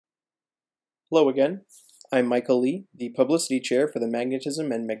Hello again. I'm Michael Lee, the Publicity Chair for the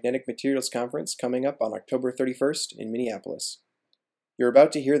Magnetism and Magnetic Materials Conference coming up on October 31st in Minneapolis. You're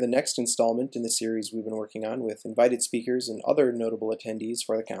about to hear the next installment in the series we've been working on with invited speakers and other notable attendees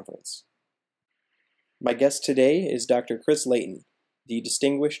for the conference. My guest today is Dr. Chris Leighton, the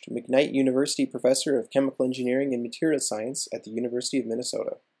distinguished McKnight University Professor of Chemical Engineering and Materials Science at the University of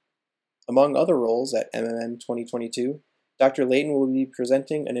Minnesota. Among other roles at MMM 2022, Dr. Leighton will be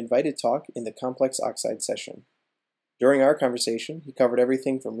presenting an invited talk in the complex oxide session. During our conversation, he covered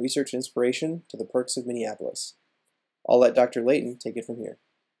everything from research inspiration to the perks of Minneapolis. I'll let Dr. Leighton take it from here.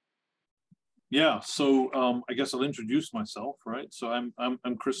 Yeah, so I guess I'll introduce myself, right? So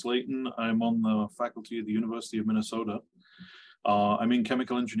I'm Chris Leighton. I'm on the faculty at the University of Minnesota. I'm in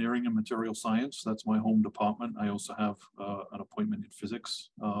chemical engineering and material science. That's my home department. I also have an appointment in physics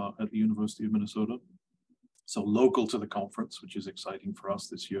at the University of Minnesota. So local to the conference, which is exciting for us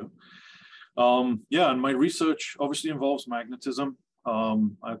this year. And my research obviously involves magnetism.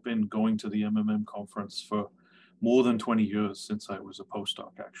 I've been going to the MMM conference for more than 20 years since I was a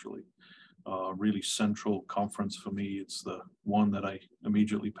postdoc, actually. Really central conference for me. It's the one that I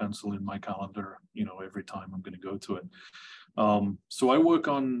immediately pencil in my calendar, every time I'm going to go to it. So I work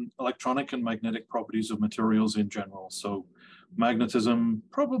on electronic and magnetic properties of materials in general. So magnetism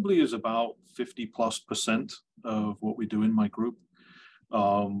probably is about 50+% of what we do in my group.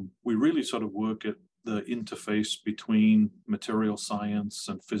 We really sort of work at the interface between material science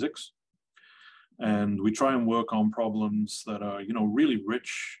and physics. And we try and work on problems that are, really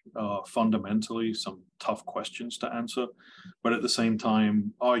rich fundamentally, some tough questions to answer, but at the same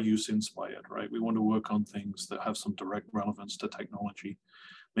time, are use inspired, right? We want to work on things that have some direct relevance to technology.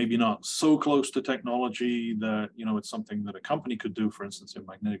 Maybe not so close to technology that, it's something that a company could do, for instance, in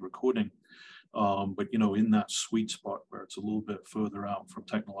magnetic recording, but, in that sweet spot where it's a little bit further out from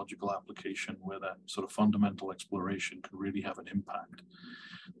technological application, where that sort of fundamental exploration can really have an impact.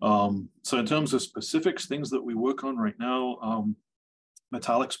 So in terms of specifics, things that we work on right now,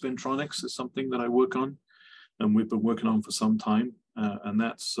 metallic spintronics is something that I work on, and we've been working on for some time. And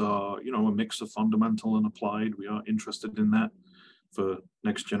that's, a mix of fundamental and applied. We are interested in that for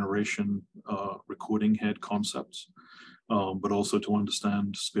next generation recording head concepts, but also to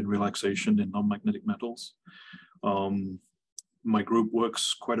understand spin relaxation in non-magnetic metals. My group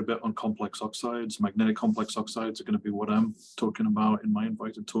works quite a bit on complex oxides. Magnetic complex oxides are going to be what I'm talking about in my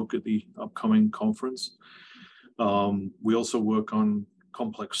invited talk at the upcoming conference. We also work on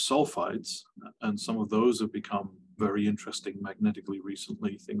complex sulfides, and some of those have become very interesting magnetically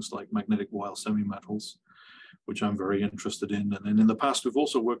recently, things like magnetic wire semimetals, which I'm very interested in. And then in the past, we've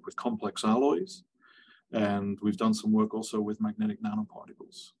also worked with complex alloys, and we've done some work also with magnetic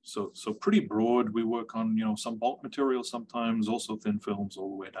nanoparticles. So pretty broad. We work on, some bulk materials sometimes, also thin films all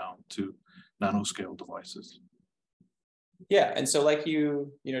the way down to nanoscale devices. Yeah, and so like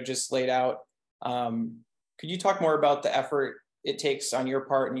you just laid out, could you talk more about the effort it takes on your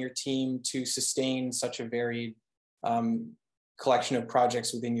part and your team to sustain such a varied collection of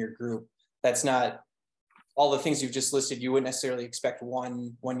projects within your group? That's not all the things you've just listed. You wouldn't necessarily expect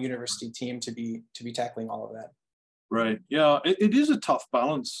one university team to be tackling all of that. Right. Yeah, it is a tough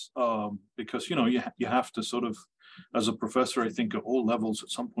balance because you have to sort of, as a professor, I think at all levels, at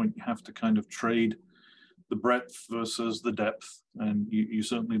some point you have to kind of trade the breadth versus the depth, and you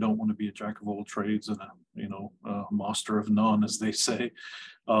certainly don't want to be a jack of all trades and a master of none, as they say.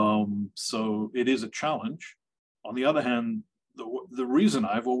 So it is a challenge. On the other hand, the reason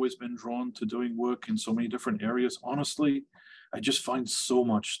I've always been drawn to doing work in so many different areas, honestly, I just find so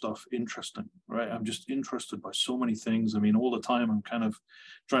much stuff interesting, right? I'm just interested by so many things. I mean, all the time I'm kind of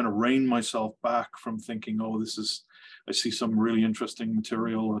trying to rein myself back from thinking, oh, I see some really interesting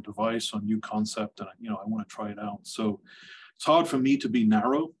material or device or new concept, and I want to try it out. So it's hard for me to be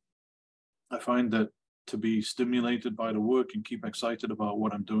narrow. I find that to be stimulated by the work and keep excited about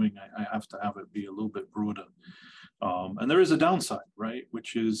what I'm doing, I have to have it be a little bit broader. And there is a downside, right?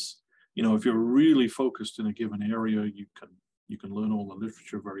 Which is, if you're really focused in a given area, you can learn all the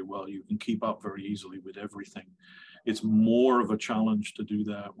literature very well. You can keep up very easily with everything. It's more of a challenge to do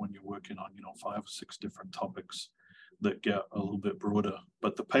that when you're working on, 5 or 6 different topics that get a little bit broader.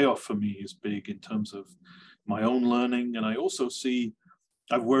 But the payoff for me is big in terms of my own learning. And I also see,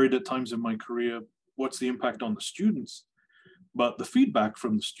 I've worried at times in my career, what's the impact on the students? But the feedback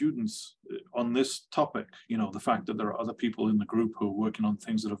from the students on this topic, the fact that there are other people in the group who are working on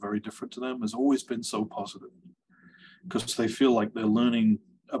things that are very different to them, has always been so positive, because they feel like they're learning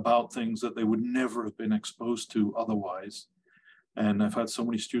about things that they would never have been exposed to otherwise. And I've had so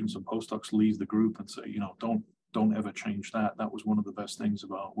many students and postdocs leave the group and say, don't ever change that. That was one of the best things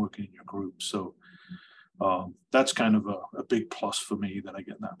about working in your group. So that's kind of a big plus for me, that I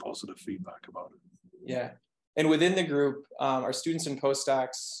get that positive feedback about it. Yeah. And within the group, are students and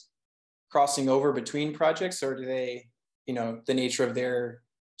postdocs crossing over between projects, or do they, the nature of their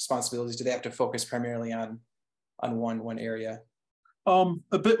responsibilities, do they have to focus primarily on one area?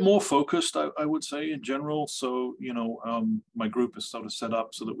 A bit more focused, I would say, in general. So, my group is sort of set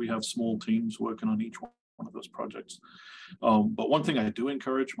up so that we have small teams working on each one of those projects. But one thing I do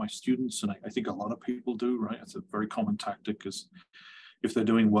encourage my students, and I think a lot of people do, right? It's a very common tactic, is if they're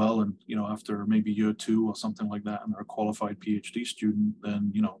doing well and, after maybe year 2 or something like that, and they're a qualified PhD student,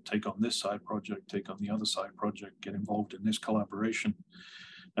 then, take on this side project, take on the other side project, get involved in this collaboration,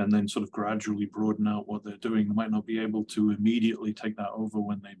 and then sort of gradually broaden out what they're doing. They might not be able to immediately take that over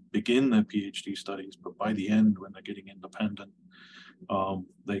when they begin their PhD studies, but by the end, when they're getting independent,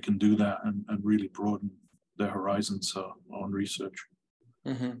 they can do that and really broaden their horizons on research.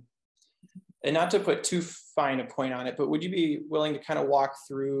 Mm-hmm. And not to put too fine a point on it, but would you be willing to kind of walk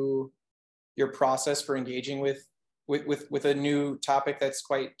through your process for engaging with a new topic that's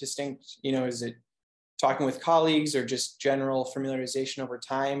quite distinct? Is it talking with colleagues, or just general familiarization over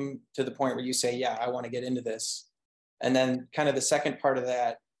time to the point where you say, yeah, I want to get into this? And then kind of the second part of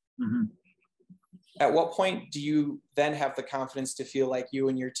that, mm-hmm. At what point do you then have the confidence to feel like you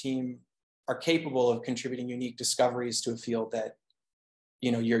and your team are capable of contributing unique discoveries to a field that,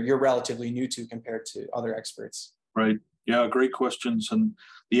 you're relatively new to compared to other experts? Right. Yeah, great questions. And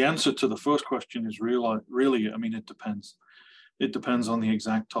the answer to the first question is really, it depends. It depends on the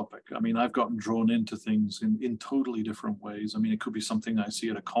exact topic. I've gotten drawn into things in totally different ways. It could be something I see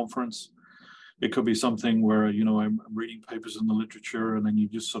at a conference. It could be something where, I'm reading papers in the literature, and then you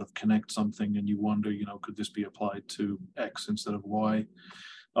just sort of connect something and you wonder, could this be applied to X instead of Y?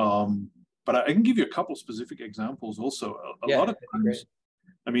 But I can give you a couple specific examples also. A lot of times,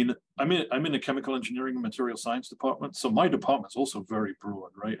 I'm in the chemical engineering and material science department. So my department's also very broad,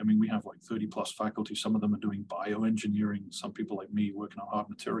 right? We have like 30 plus faculty. Some of them are doing bioengineering. Some people like me working on hard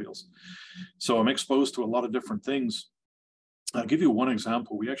materials. So I'm exposed to a lot of different things. I'll give you one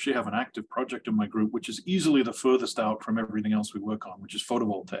example. We actually have an active project in my group, which is easily the furthest out from everything else we work on, which is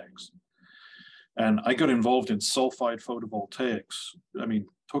photovoltaics. And I got involved in sulfide photovoltaics.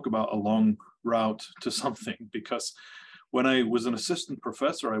 Talk about a long route to something, because when I was an assistant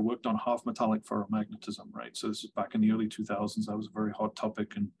professor, I worked on half metallic ferromagnetism, right? So this is back in the early 2000s. That was a very hot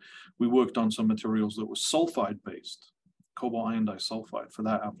topic. And we worked on some materials that were sulfide based, cobalt iron disulfide, for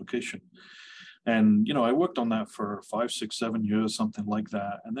that application. And, I worked on that for 5, 6, 7 years, something like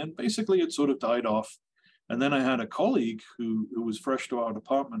that. And then basically it sort of died off. And then I had a colleague who was fresh to our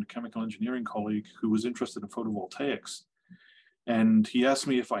department, a chemical engineering colleague, who was interested in photovoltaics. And he asked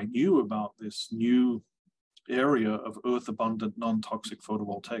me if I knew about this new area of earth-abundant, non-toxic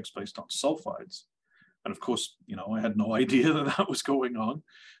photovoltaics based on sulfides. And of course, I had no idea that was going on.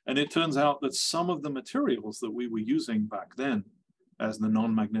 And it turns out that some of the materials that we were using back then as the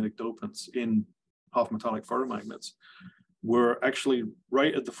non-magnetic dopants in half-metallic ferromagnets were actually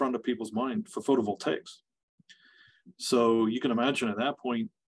right at the front of people's mind for photovoltaics. So you can imagine at that point,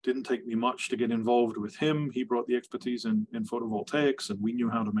 didn't take me much to get involved with him. He brought the expertise in photovoltaics, and we knew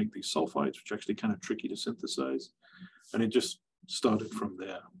how to make these sulfides, which are actually kind of tricky to synthesize. And it just started from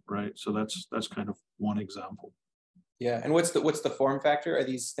there, right? So that's kind of one example. Yeah, and what's the form factor? Are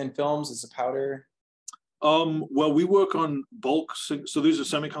these thin films? Is it powder? Well, we work on bulk. So these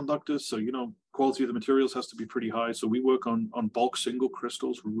are semiconductors. So, quality of the materials has to be pretty high. So we work on bulk single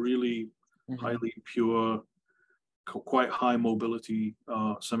crystals, really highly pure, quite high mobility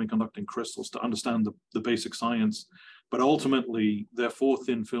semiconducting crystals to understand the basic science. But ultimately, they're for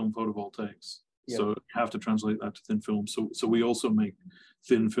thin film photovoltaics. Yep. So you have to translate that to thin film. So we also make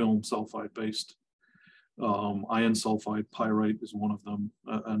thin film sulfide based. Iron sulfide pyrite is one of them.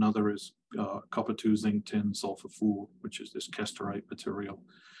 Another is copper 2 zinc tin sulfur 4, which is this kesterite material.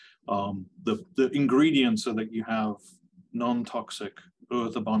 The ingredients are that you have non-toxic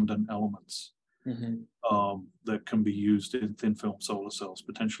earth abundant elements that can be used in thin film solar cells,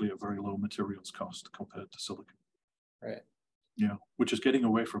 potentially at very low materials cost compared to silicon. Right. Yeah, which is getting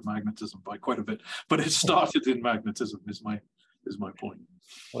away from magnetism by quite a bit, but it started in magnetism is my point.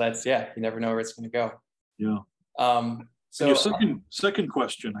 Well, you never know where it's going to go. Yeah. So your second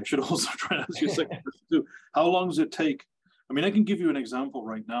question, I should also try to answer your second question too. How long does it take? I can give you an example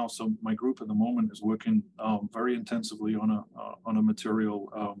right now. So my group at the moment is working very intensively on a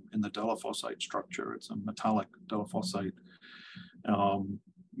material in the delaphosite structure. It's a metallic delaphosite.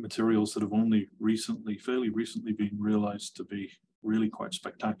 Materials that have only fairly recently been realized to be really quite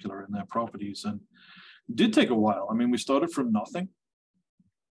spectacular in their properties. And Did take a while. I mean, we started from nothing.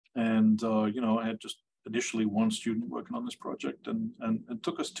 And, I had just initially one student working on this project, and it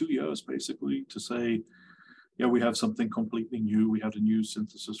took us 2 years basically to say, yeah, we have something completely new. We had a new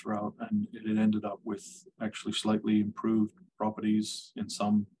synthesis route, and it ended up with actually slightly improved properties in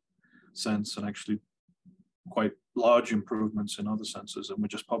some sense, and actually quite large improvements in other senses. And we're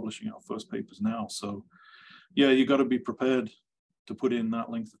just publishing our first papers now. So yeah, you got to be prepared to put in that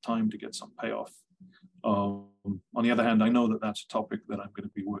length of time to get some payoff. On the other hand, I know that that's a topic that I'm going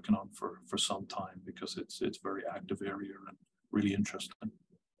to be working on for some time, because it's a very active area and really interesting.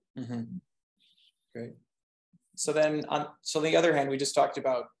 Mm-hmm. Great. So then, on the other hand, we just talked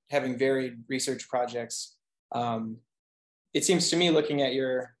about having varied research projects. It seems to me, looking at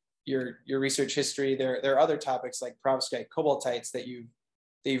your research history, there are other topics like perovskite cobaltites that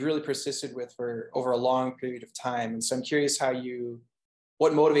you've really persisted with for over a long period of time. And so I'm curious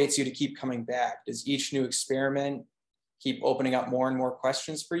what motivates you to keep coming back? Does each new experiment keep opening up more and more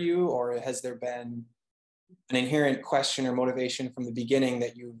questions for you, or has there been an inherent question or motivation from the beginning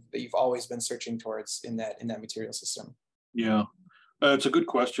that you've always been searching towards in that material system? Yeah, it's a good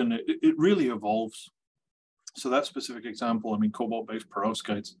question. It really evolves. So that specific example, I mean, cobalt-based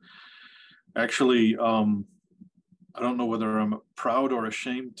perovskites, actually, I don't know whether I'm proud or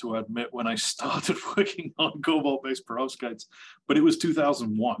ashamed to admit when I started working on cobalt-based perovskites, but it was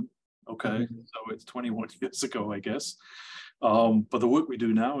 2001. Okay, mm-hmm. So it's 21 years ago, I guess. But the work we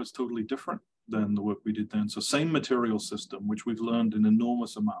do now is totally different than the work we did then. So same material system, which we've learned an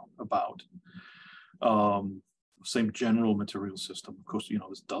enormous amount about. Same general material system. Of course,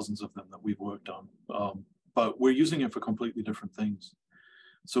 there's dozens of them that we've worked on, but we're using it for completely different things.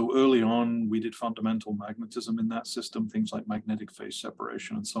 So early on, we did fundamental magnetism in that system, things like magnetic phase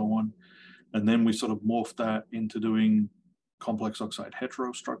separation and so on. And then we sort of morphed that into doing complex oxide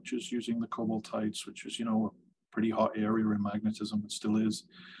heterostructures using the cobaltites, which is, a pretty hot area in magnetism. It still is.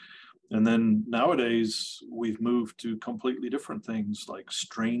 And then nowadays, we've moved to completely different things like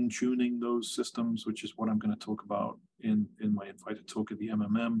strain tuning those systems, which is what I'm going to talk about in my invited talk at the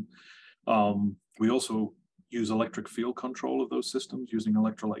MMM. We also use electric field control of those systems using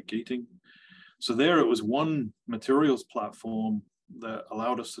electrolyte gating. So there it was one materials platform that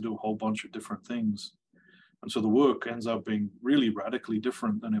allowed us to do a whole bunch of different things. And so the work ends up being really radically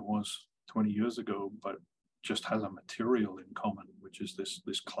different than it was 20 years ago, but just has a material in common, which is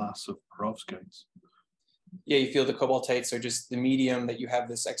this class of perovskites. Yeah, you feel the cobaltites are just the medium that you have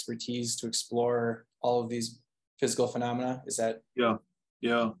this expertise to explore all of these physical phenomena. Is that? Yeah.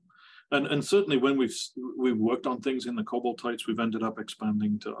 And certainly when we've worked on things in the cobaltites, we've ended up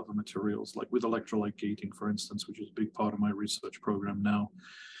expanding to other materials, like with electrolyte gating, for instance, which is a big part of my research program now.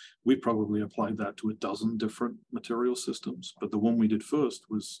 We probably applied that to a dozen different material systems, but the one we did first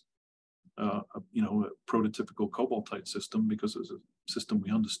was, a prototypical cobaltite system, because it was a system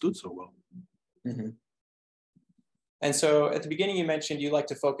we understood so well. Mm-hmm. And so at the beginning, you mentioned you like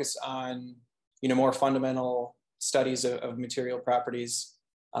to focus on, more fundamental studies of material properties.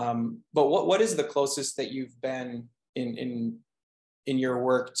 But what is the closest that you've been in your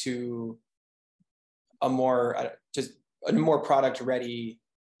work to a more product ready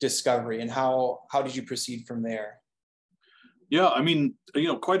discovery, and how did you proceed from there? Yeah, I mean,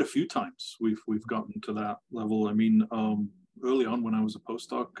 quite a few times we've gotten to that level. I mean, early on when I was a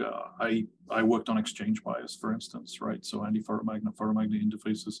postdoc, I worked on exchange bias, for instance, right? So anti-ferromagnet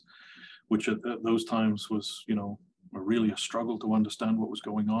interfaces, which at those times was, really a struggle to understand what was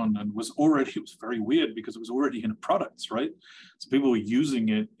going on, and it was very weird because it was already in products, right? So people were using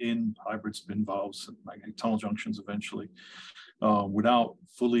it in hybrid spin valves and magnetic tunnel junctions eventually, without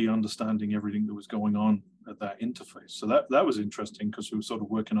fully understanding everything that was going on at that interface. So that was interesting, because we were sort of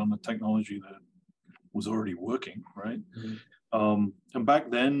working on the technology that was already working, right? Mm-hmm. And back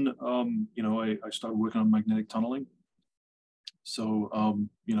then, I started working on magnetic tunneling. So,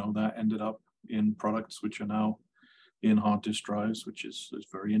 that ended up in products which are now in hard disk drives, which is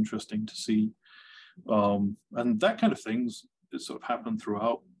very interesting to see. And that kind of things has sort of happened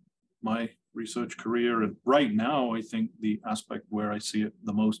throughout my research career. And right now, I think the aspect where I see it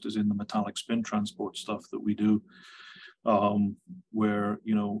the most is in the metallic spin transport stuff that we do, where,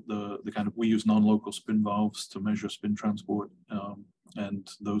 the kind of, we use non-local spin valves to measure spin transport. And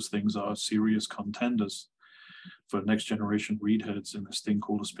those things are serious contenders for next generation read heads in this thing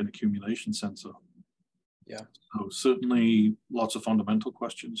called a spin accumulation sensor. Yeah. So certainly lots of fundamental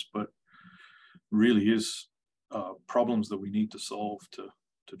questions, but really is problems that we need to solve to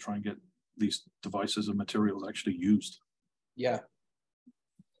try and get these devices and materials actually used. Yeah.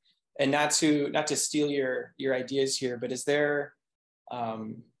 And not to steal your ideas here, but is there,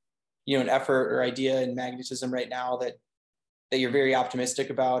 an effort or idea in magnetism right now that you're very optimistic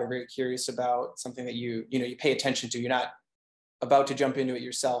about or very curious about, something that you pay attention to? You're not about to jump into it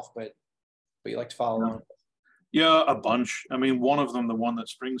yourself, but you like to follow along. Yeah, a bunch. I mean, one of them, the one that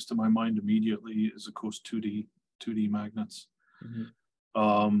springs to my mind immediately, is of course 2D magnets.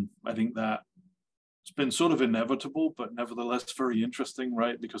 I think that it's been sort of inevitable, but nevertheless very interesting,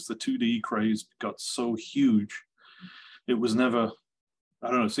 right? Because the 2D craze got so huge. It was never, I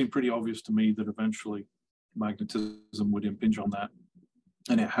don't know, it seemed pretty obvious to me that eventually magnetism would impinge on that.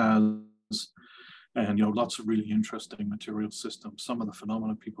 And it has. And, lots of really interesting material systems. Some of the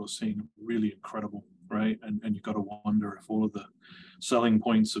phenomena people are seeing are really incredible, right? And you've got to wonder if all of the selling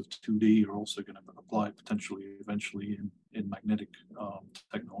points of 2D are also going to apply potentially eventually in magnetic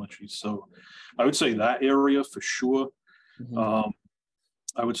technologies. So I would say that area for sure.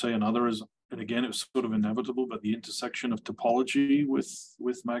 I would say another is, and again, it was sort of inevitable, but the intersection of topology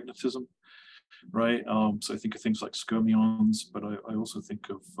with magnetism. Right. So I think of things like skyrmions, but I also think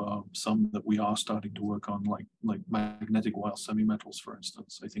of some that we are starting to work on, like magnetic wire semimetals, for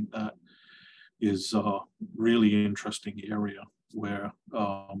instance. I think that is a really interesting area where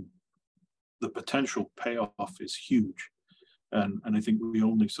the potential payoff is huge. And I think we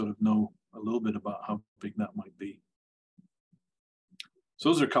only sort of know a little bit about how big that might be. So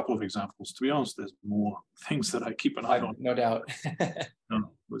those are a couple of examples. To be honest, there's more things that I keep an eye on. No doubt.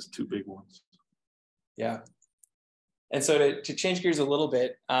 Those two big ones. Yeah. And so to change gears a little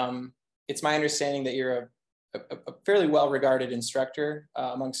bit, it's my understanding that you're a fairly well-regarded instructor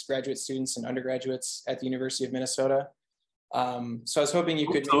amongst graduate students and undergraduates at the University of Minnesota. So I was hoping you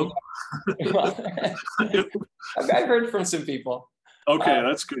could. I've heard from some people. Okay,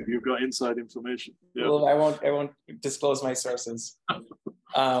 that's good. You've got inside information. Yeah. Well, I won't disclose my sources.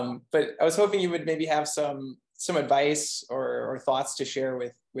 But I was hoping you would maybe have some advice or thoughts to share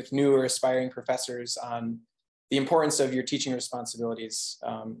with new or aspiring professors on the importance of your teaching responsibilities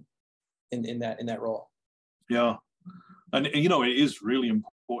in that role. Yeah, and it is really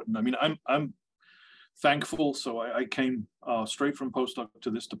important. I mean, I'm thankful. So I came straight from postdoc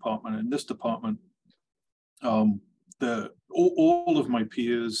to this department. In this department, all of my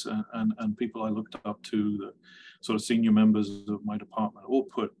peers and people I looked up to, the sort of senior members of my department, all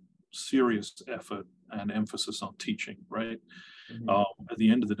put serious effort and emphasis on teaching, right? At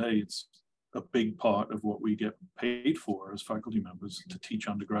the end of the day, it's a big part of what we get paid for as faculty members, to teach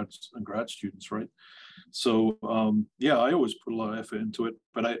undergrads and grad students, right? So I always put a lot of effort into it,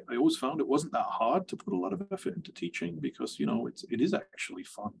 but I always found it wasn't that hard to put a lot of effort into teaching, because it is actually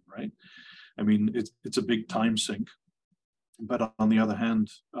fun, right? I mean, it's a big time sink, but on the other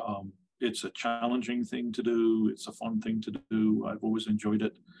hand, it's a challenging thing to do. It's a fun thing to do. I've always enjoyed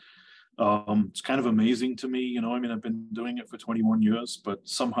it. It's kind of amazing to me, I mean, I've been doing it for 21 years, but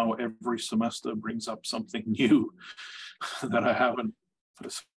somehow every semester brings up something new that I haven't,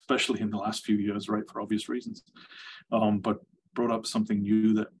 especially in the last few years, right, for obvious reasons, but brought up something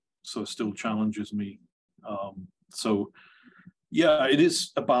new that sort of still challenges me. So yeah, it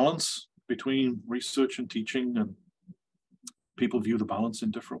is a balance between research and teaching, and people view the balance in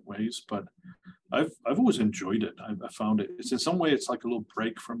different ways, but I've always enjoyed it. I found it's in some way, it's like a little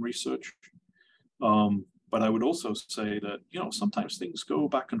break from research. But I would also say that, sometimes things go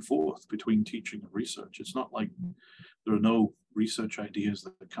back and forth between teaching and research. It's not like there are no research ideas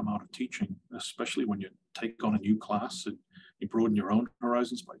that come out of teaching, especially when you take on a new class and you broaden your own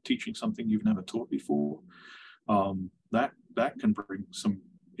horizons by teaching something you've never taught before. That can bring some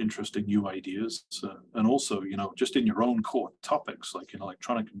interesting new ideas, and also, just in your own core topics, like in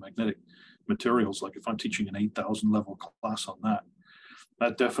electronic and magnetic materials, like if I'm teaching an 8,000 level class on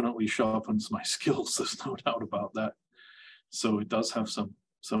that definitely sharpens my skills. There's no doubt about that. So it does have some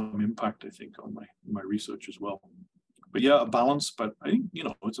impact, I think, on my research as well. But yeah, a balance, but I think,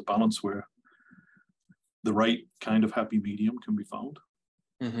 it's a balance where the right kind of happy medium can be found.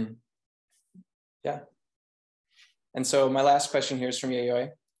 Mm-hmm. Yeah. And so my last question here is from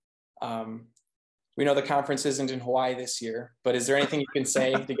Yayoi. We know the conference isn't in Hawaii this year, but is there anything you can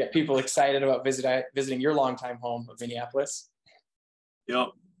say to get people excited about visiting your longtime home of Minneapolis? Yeah.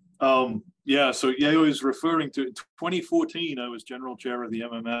 So Yayoi is referring to 2014. I was general chair of the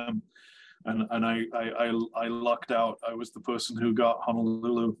MMM, and I lucked out. I was the person who got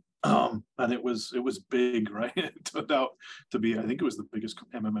Honolulu, and it was big, right? It turned out to be, I think it was the biggest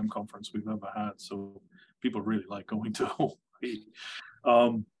MMM conference we've ever had. So people really like going to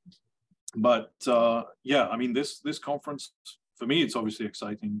Hawaii. But I mean, this conference, for me, it's obviously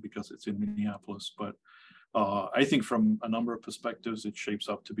exciting because it's in Minneapolis, but I think from a number of perspectives, it shapes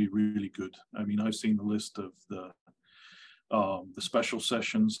up to be really good. I mean, I've seen the list of the The special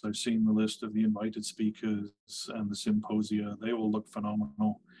sessions, I've seen the list of the invited speakers and the symposia. They will look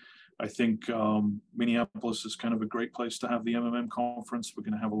phenomenal. I think Minneapolis is kind of a great place to have the MMM conference. We're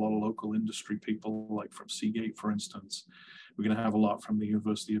going to have a lot of local industry people, like from Seagate, for instance. We're going to have a lot from the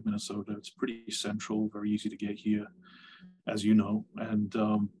University of Minnesota. It's pretty central, very easy to get here, as you know, and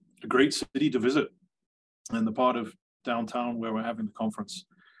a great city to visit. And the part of downtown where we're having the conference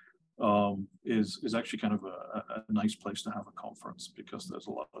is actually kind of a nice place to have a conference, because there's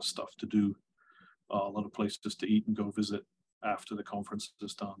a lot of stuff to do, a lot of places to eat and go visit after the conference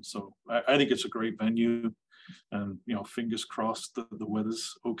is done. So I think it's a great venue, and fingers crossed that the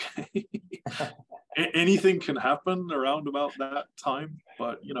weather's okay. Anything can happen around about that time,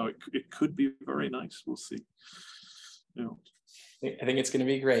 but it could be very nice. We'll see. I think it's going to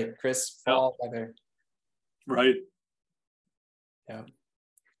be great. Crisp fall weather. Right. Yeah.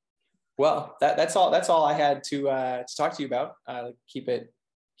 Well, that's all I had to talk to you about. Keep it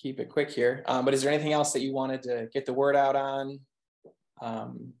quick here. But is there anything else that you wanted to get the word out on? I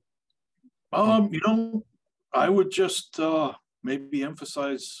would just maybe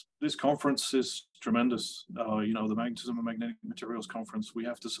emphasize this conference is tremendous. The Magnetism and Magnetic Materials Conference, we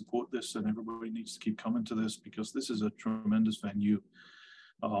have to support this, and everybody needs to keep coming to this, because this is a tremendous venue.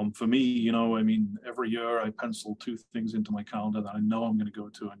 For me, every year I pencil 2 things into my calendar that I know I'm going to go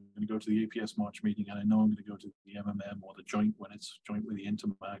to. I'm going to go to the APS March meeting, and I know I'm going to go to the MMM or the joint when it's joint with the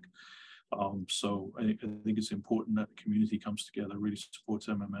Intermag. So I think it's important that the community comes together, really supports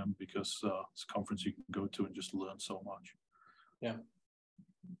MMM, because it's a conference you can go to and just learn so much. Yeah.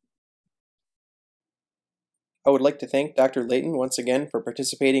 I would like to thank Dr. Leighton once again for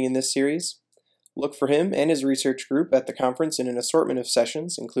participating in this series. Look for him and his research group at the conference in an assortment of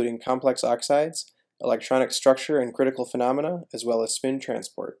sessions, including complex oxides, electronic structure and critical phenomena, as well as spin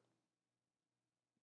transport.